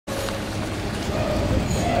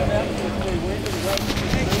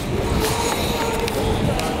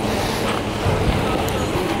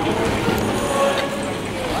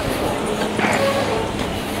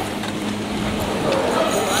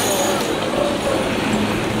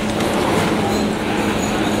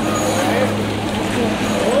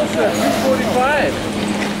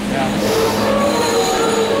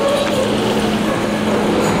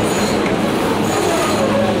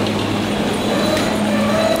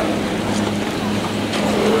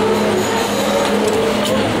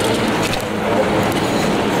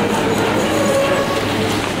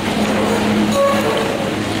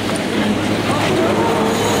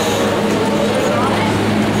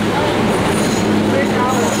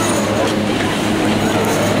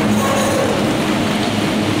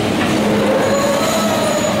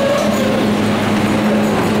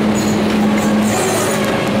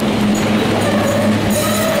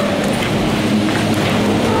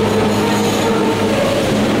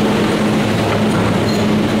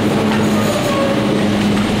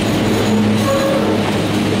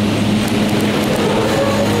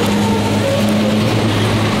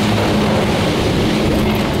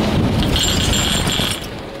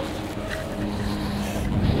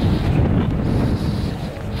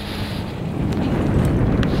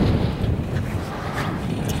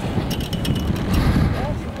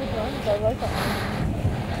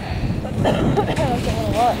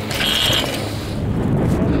but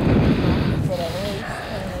whatever.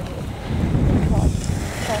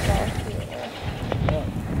 Talk off to it. Yeah,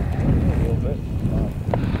 a little bit.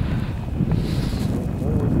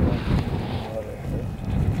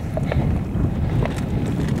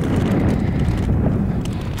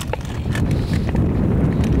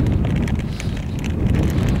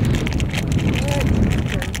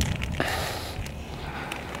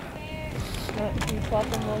 Can you flop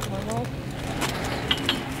them like my mouth?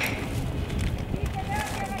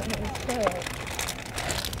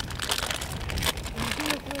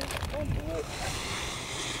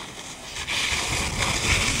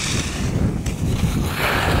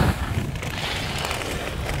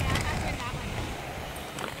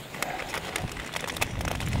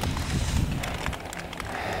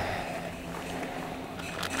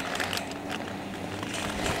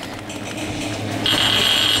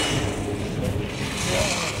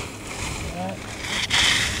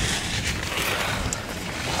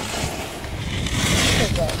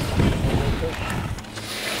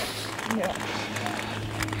 Yeah.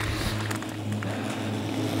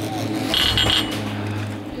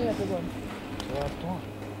 Yeah, good one. The last one.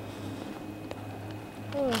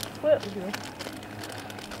 Oh, split with you.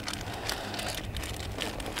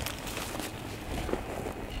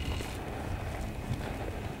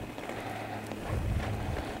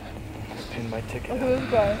 Pin my ticket. Look at this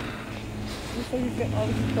guy. Looks like he's getting out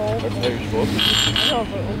of control. That's how you're supposed to. I know,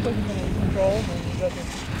 but it looks like he's in control and he doesn't.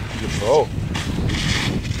 He's a pro.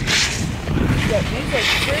 Yeah, he's like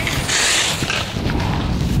straight.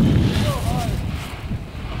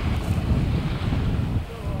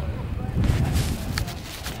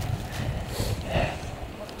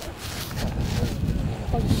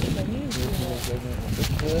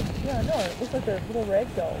 Yeah, no, it looks like they're little rag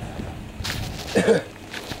dolls.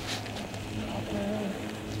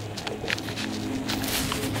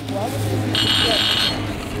 Why would they get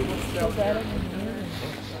so bad in the mirror?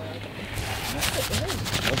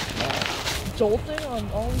 Jolting on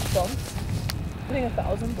all these bumps? Getting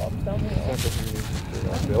 1,000 bumps down the hill. That's because your knees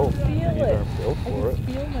aren't built. Feel Your knees it. aren't built I for it. can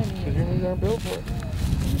feel my Because your knees. knees aren't built for it.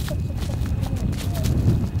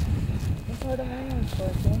 That's part of my hands for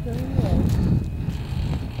it. Don't get me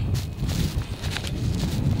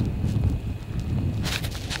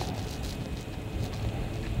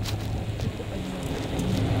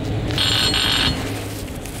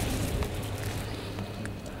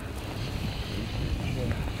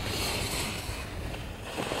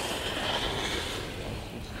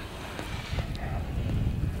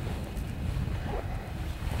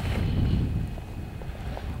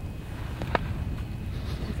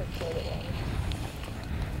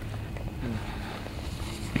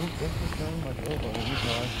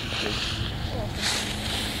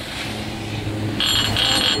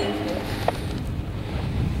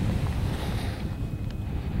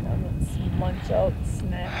Munch out,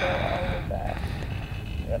 snack out, all of that.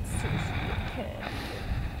 That's sushi you can.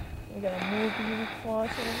 We got a movie we can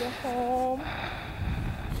watch when we get home.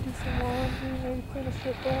 Do some laundry, maybe clean a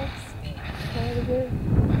shit box. Part of it.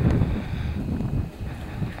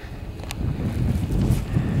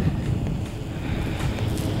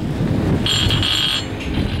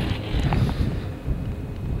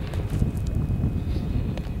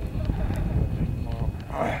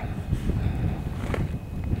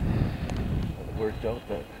 Worked out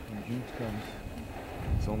that when June comes,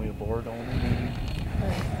 it's only a board only meeting.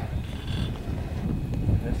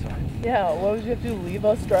 This side. Yeah, what would you have to do? Leave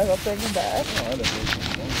us, drive up there and come back? No, I don't know.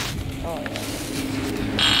 Oh, yeah.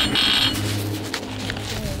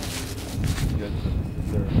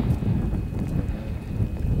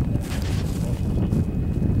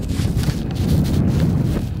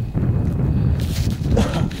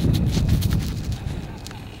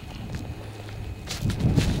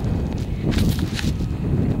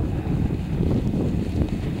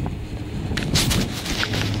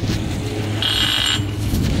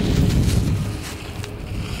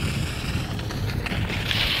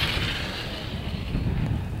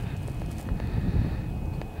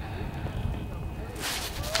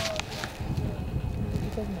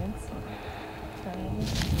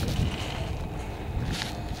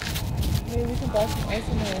 Maybe we can buy some ice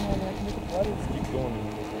in there and have like make a bloody. Keep going.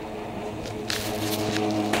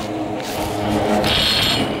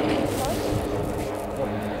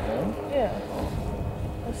 Yeah.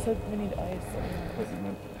 I said we need ice. But you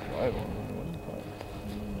meant to drive on the one part.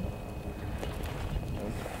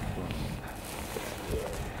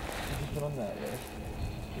 Just put on that, right?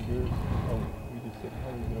 Yours, oh, we just said, how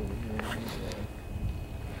do we get over here?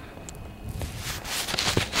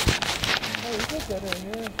 Oh, we could go right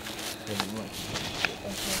here. Pretty much.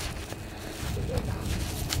 Okay.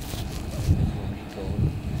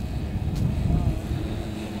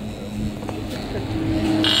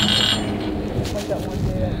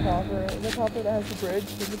 where that has the bridge,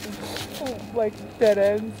 so this is like dead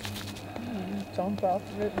ends. You jump off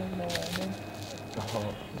of it and there's no landing.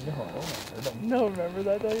 Oh, no, I don't. No, remember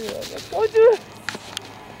that though? You're like, don't do it!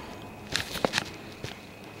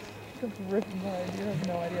 Just ripping hard. You have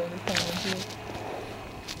no idea what you're coming into.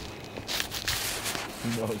 You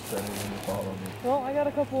know it's better when you follow me. Well, I got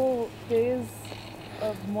a couple days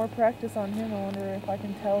of more practice on him. I wonder if I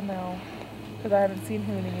can tell now. Because I haven't seen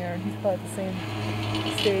him in a year and he's probably at the same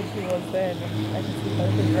stage he was then. And I can see by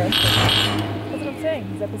his rest. That's what I'm saying.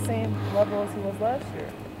 He's at the same level as he was last year.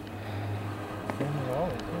 Same as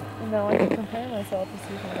always, yeah. And now I can compare myself to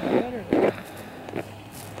see if I'm better than him.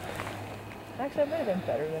 Actually, I might have been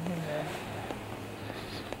better than him then.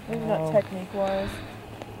 Maybe not technique-wise.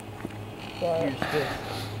 But You're still,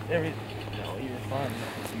 no, you're fine.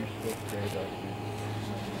 You're still scared of you.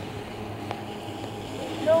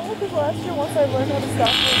 no, because last year, once I learned how to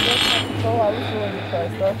stop and adjust my control, I was willing to try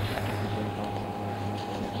stuff.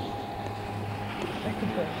 I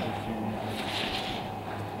could play.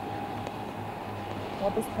 Well,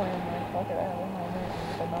 at this point, I'm like, fuck it, I have a helmet, and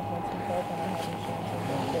if I knock my teeth out, then I have insurance and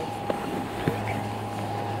benefits.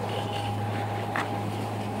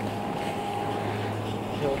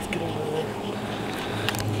 Yeah, let's get over there.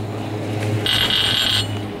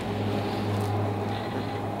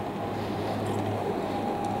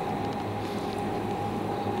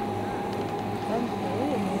 I'm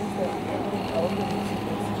really amazed at how many elderly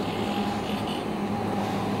people.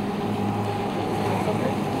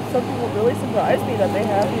 Some people really surprise me that they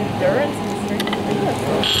have the endurance and the strength to do that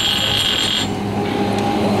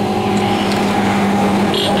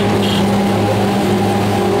stuff.